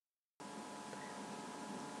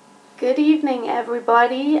Good evening,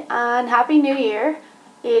 everybody, and Happy New Year.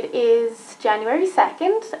 It is January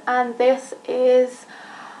 2nd, and this is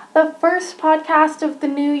the first podcast of the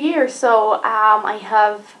new year. So, I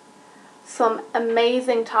have some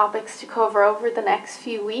amazing topics to cover over the next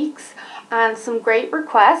few weeks, and some great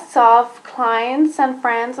requests of clients and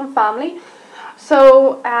friends and family.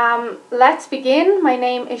 So let's begin. My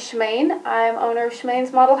name is Shemaine. I'm owner of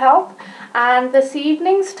Shemaine's Model Health, and this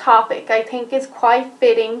evening's topic I think is quite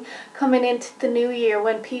fitting coming into the new year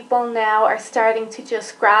when people now are starting to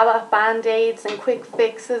just grab at band-aids and quick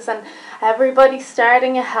fixes, and everybody's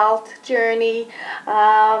starting a health journey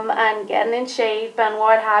and getting in shape and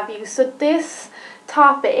what have you. So this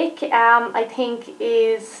topic I think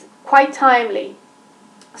is quite timely.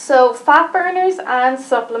 So fat burners and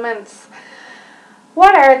supplements.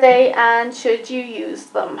 What are they and should you use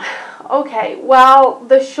them? Okay, well,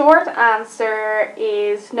 the short answer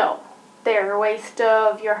is no. They're a waste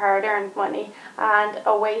of your hard-earned money and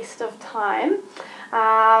a waste of time.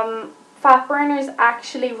 Fat burners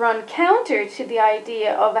actually run counter to the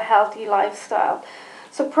idea of a healthy lifestyle.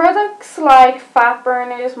 So products like fat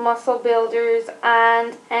burners, muscle builders,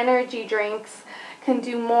 and energy drinks can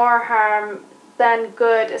do more harm than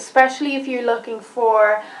good, especially if you're looking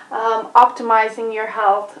for optimizing your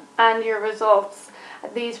health and your results.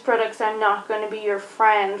 These products are not going to be your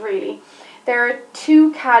friend, really. There are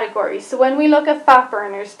two categories. So when we look at fat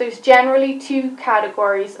burners, there's generally two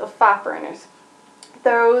categories of fat burners.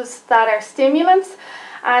 Those that are stimulants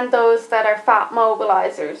and those that are fat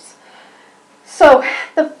mobilizers. So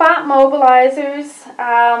the fat mobilizers,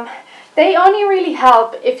 they only really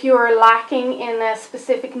help if you are lacking in a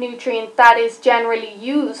specific nutrient that is generally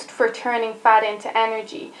used for turning fat into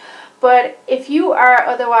energy. But if you are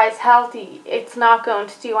otherwise healthy, it's not going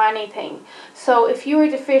to do anything. So if you are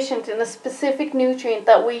deficient in a specific nutrient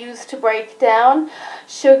that we use to break down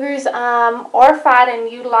sugars or fat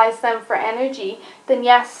and utilize them for energy, then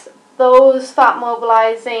yes, those fat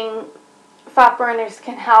mobilizing fat burners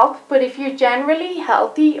can help. But if you're generally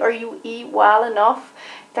healthy or you eat well enough,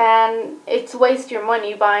 then it's waste your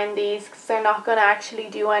money buying these because they're not going to actually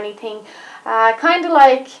do anything. Kind of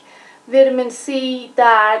like vitamin C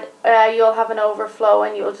that you'll have an overflow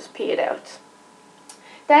and you'll just pee it out.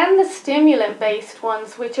 Then the stimulant based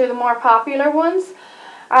ones, which are the more popular ones,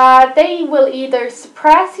 they will either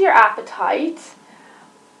suppress your appetite,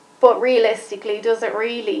 but realistically, does it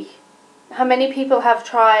really? How many people have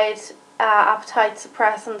tried appetite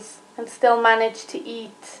suppressants and still manage to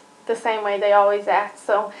eat the same way they always ate?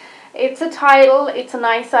 So it's a title, it's a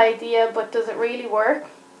nice idea, but does it really work?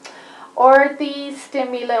 Or these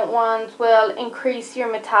stimulant ones will increase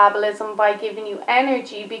your metabolism by giving you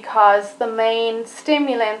energy, because the main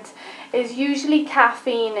stimulant is usually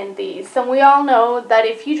caffeine in these. And we all know that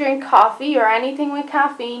if you drink coffee or anything with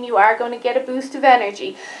caffeine, you are going to get a boost of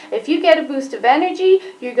energy. If you get a boost of energy,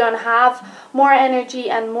 you're going to have more energy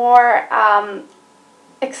and more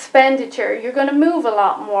expenditure. You're going to move a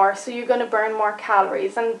lot more, so you're going to burn more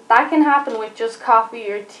calories, and that can happen with just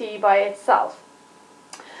coffee or tea by itself.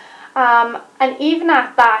 And even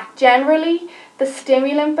at that, generally the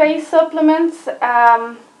stimulant based supplements,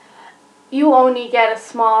 you only get a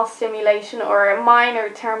small stimulation or a minor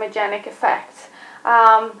thermogenic effect.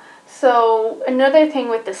 So another thing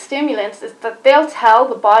with the stimulants is that they'll tell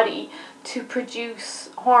the body to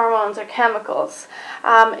produce hormones or chemicals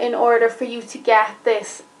in order for you to get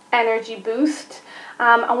this energy boost.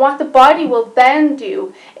 And what the body will then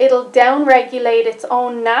do, it'll downregulate its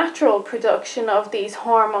own natural production of these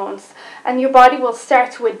hormones, and your body will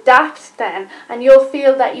start to adapt then, and you'll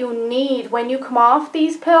feel that you need, when you come off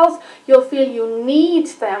these pills, you'll feel you need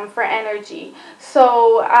them for energy.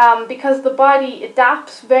 So because the body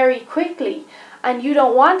adapts very quickly, and you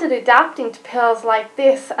don't want it adapting to pills like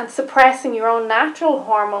this and suppressing your own natural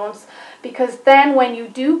hormones, because then when you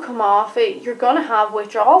do come off it, you're going to have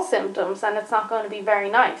withdrawal symptoms, and it's not going to be very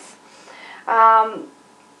nice.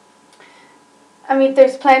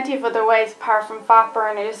 There's plenty of other ways apart from fat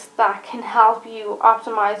burners that can help you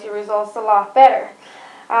optimize your results a lot better.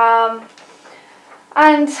 And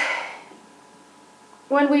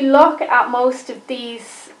when we look at most of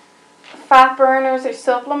these fat burners or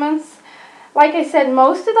supplements, like I said,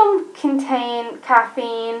 most of them contain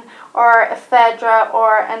caffeine or ephedra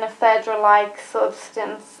or an ephedra-like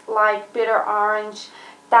substance like bitter orange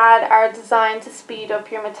that are designed to speed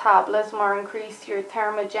up your metabolism or increase your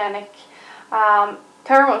thermogenic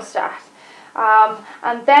thermostat.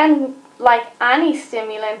 And then, like any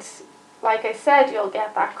stimulant, like I said, you'll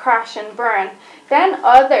get that crash and burn. Then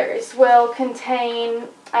others will contain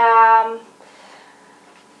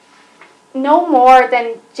no more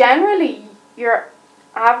than generally your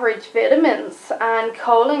average vitamins and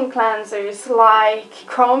colon cleansers like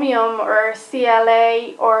chromium or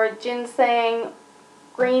CLA or ginseng,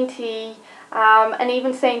 green tea, and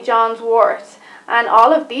even St. John's wort. And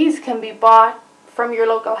all of these can be bought from your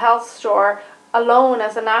local health store alone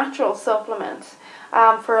as a natural supplement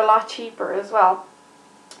for a lot cheaper as well.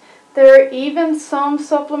 There are even some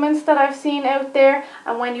supplements that I've seen out there,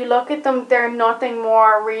 and when you look at them, they're nothing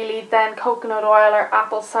more really than coconut oil or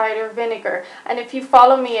apple cider vinegar. And if you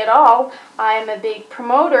follow me at all, I'm a big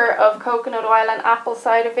promoter of coconut oil and apple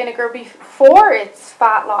cider vinegar before its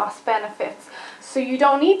fat loss benefits. So you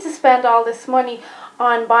don't need to spend all this money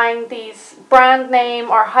on buying these brand name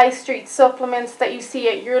or high street supplements that you see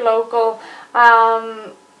at your local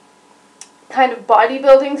kind of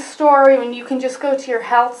bodybuilding store, when you can just go to your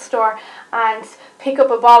health store and pick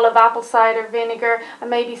up a bottle of apple cider vinegar and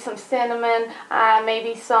maybe some cinnamon and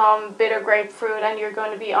maybe some bitter grapefruit, and you're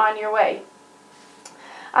going to be on your way.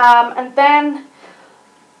 And then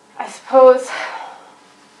I suppose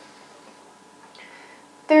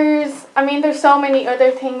there's so many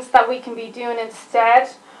other things that we can be doing instead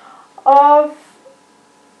of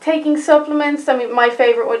taking supplements. I mean, my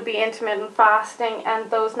favorite would be intermittent fasting, and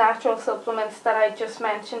those natural supplements that I just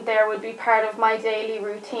mentioned there would be part of my daily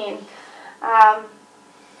routine.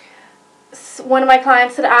 One of my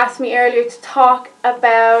clients had asked me earlier to talk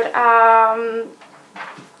about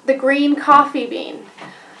the green coffee bean.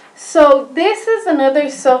 So this is another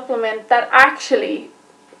supplement that actually,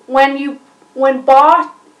 when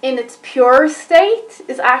bought in its pure state,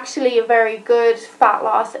 is actually a very good fat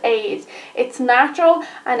loss aid. It's natural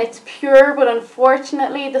and it's pure, but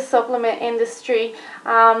unfortunately the supplement industry,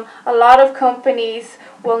 a lot of companies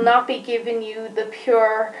will not be giving you the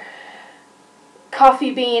pure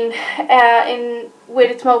coffee bean with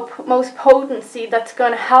its most potency that's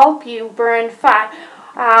going to help you burn fat.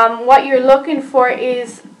 What you're looking for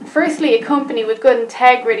is firstly a company with good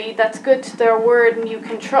integrity, that's good to their word and you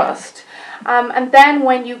can trust. And then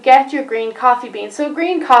when you get your green coffee bean, so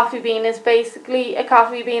green coffee bean is basically a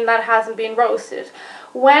coffee bean that hasn't been roasted.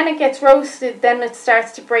 When it gets roasted, then it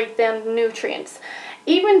starts to break down the nutrients.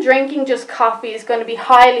 Even drinking just coffee is going to be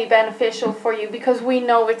highly beneficial for you because we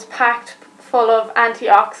know it's packed full of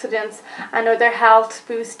antioxidants and other health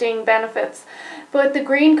boosting benefits. But the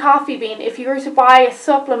green coffee bean, if you were to buy a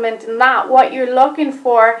supplement in that, what you're looking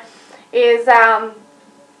for is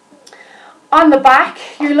on the back,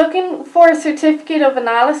 you're looking for a certificate of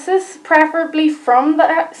analysis, preferably from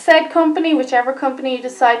the said company, whichever company you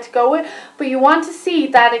decide to go with, but you want to see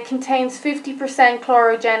that it contains 50%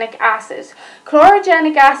 chlorogenic acid.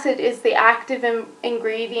 Chlorogenic acid is the active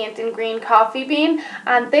ingredient in green coffee bean,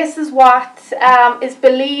 and this is what is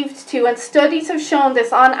believed to, and studies have shown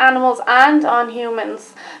this on animals and on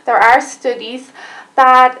humans. There are studies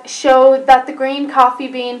that show that the green coffee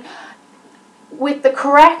bean, with the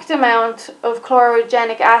correct amount of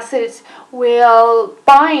chlorogenic acid, will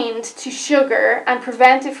bind to sugar and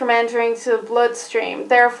prevent it from entering to the bloodstream.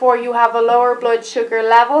 Therefore, you have a lower blood sugar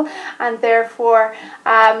level, and therefore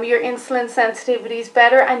your insulin sensitivity is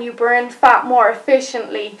better, and you burn fat more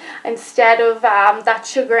efficiently instead of that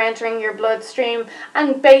sugar entering your bloodstream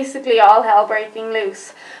and basically all hell breaking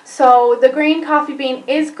loose. So the green coffee bean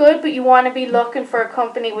is good, but you want to be looking for a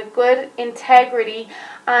company with good integrity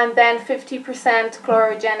and then 50%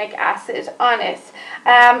 chlorogenic acid on it.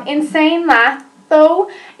 In saying that,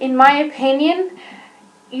 though, in my opinion,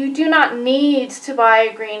 you do not need to buy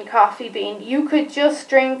a green coffee bean. You could just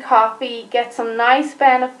drink coffee, get some nice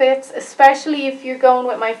benefits, especially if you're going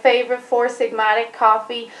with my favorite Four Sigmatic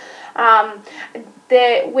coffee.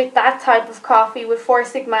 With that type of coffee, with Four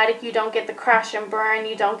Sigmatic, you don't get the crash and burn,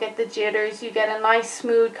 you don't get the jitters, you get a nice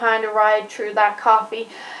smooth kind of ride through that coffee.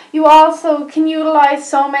 You also can utilize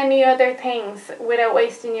so many other things without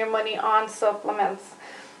wasting your money on supplements.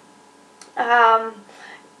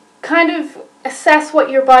 Kind of assess what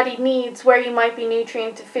your body needs, where you might be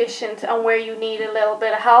nutrient deficient and where you need a little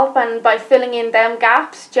bit of help, and by filling in them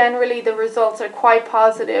gaps, generally the results are quite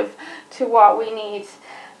positive to what we need.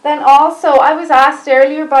 Then also, I was asked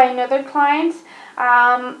earlier by another client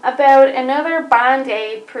about another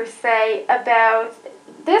Band-Aid per se. About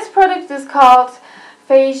this product is called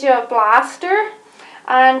Phasia Blaster,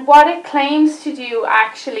 and what it claims to do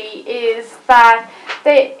actually is that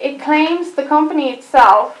the company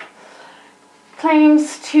itself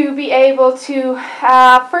claims to be able to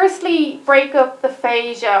firstly break up the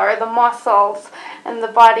fascia or the muscles in the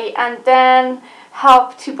body, and then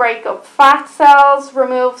help to break up fat cells,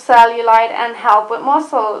 remove cellulite, and help with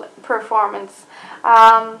muscle performance.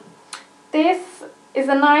 This is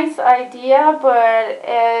a nice idea, but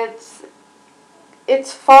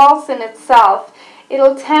it's false in itself.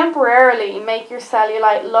 it'll temporarily make your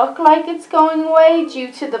cellulite look like it's going away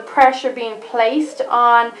due to the pressure being placed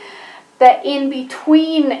on the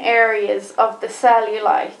in-between areas of the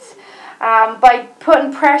cellulite. By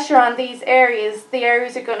putting pressure on these areas, the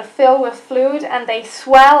areas are going to fill with fluid and they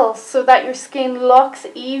swell so that your skin looks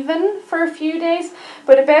even for a few days,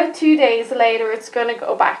 but about 2 days later it's going to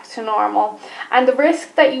go back to normal. And the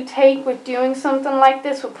risk that you take with doing something like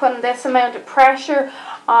this, with putting this amount of pressure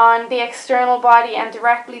on the external body and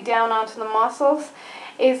directly down onto the muscles,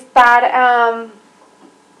 is that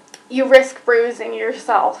you risk bruising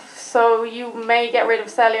yourself. So you may get rid of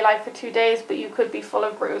cellulite for 2 days, but you could be full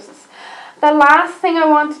of bruises. The last thing I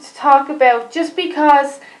wanted to talk about, just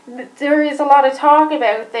because there is a lot of talk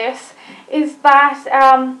about this, is that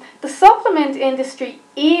the supplement industry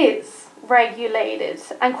is regulated,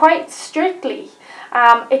 and quite strictly.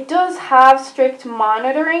 It does have strict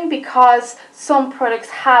monitoring because some products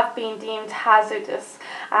have been deemed hazardous.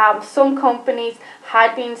 Some companies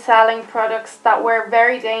had been selling products that were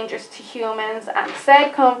very dangerous to humans, and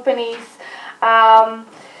said companies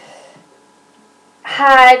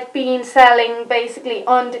had been selling basically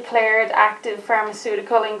undeclared active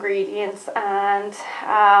pharmaceutical ingredients, and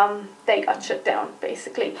they got shut down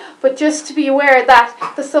basically. But just to be aware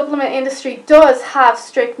that the supplement industry does have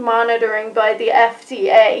strict monitoring by the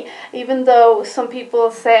FDA, even though some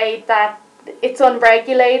people say that it's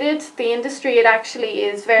unregulated. The industry, it actually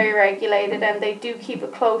is very regulated, and they do keep a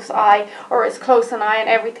close eye, or as close an eye on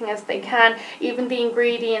everything as they can. Even the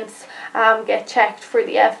ingredients get checked for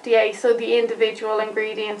the FDA, so the individual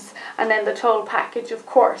ingredients and then the total package, of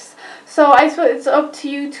course. So I suppose it's up to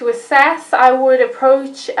you to assess. I would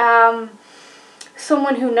approach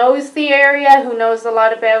someone who knows the area, who knows a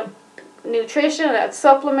lot about nutrition and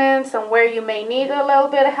supplements and where you may need a little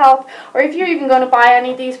bit of help. Or if you're even going to buy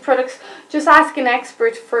any of these products, just ask an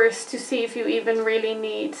expert first to see if you even really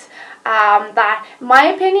need that. My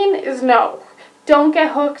opinion is no. Don't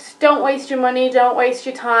get hooked. Don't waste your money. Don't waste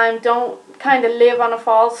your time. Don't kind of live on a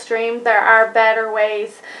false dream. There are better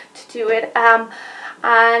ways to do it.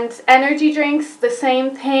 And energy drinks, the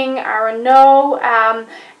same thing, are a no.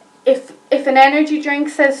 If an energy drink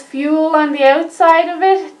says fuel on the outside of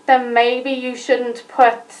it, then maybe you shouldn't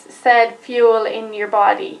put said fuel in your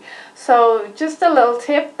body. So just a little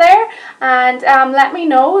tip there, and let me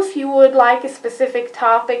know if you would like a specific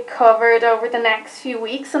topic covered over the next few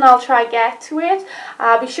weeks, and I'll try get to it.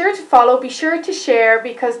 Be sure to follow, be sure to share,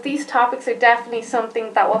 because these topics are definitely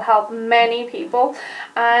something that will help many people.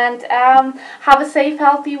 And have a safe,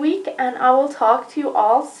 healthy week, and I will talk to you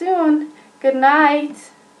all soon. Good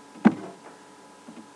night.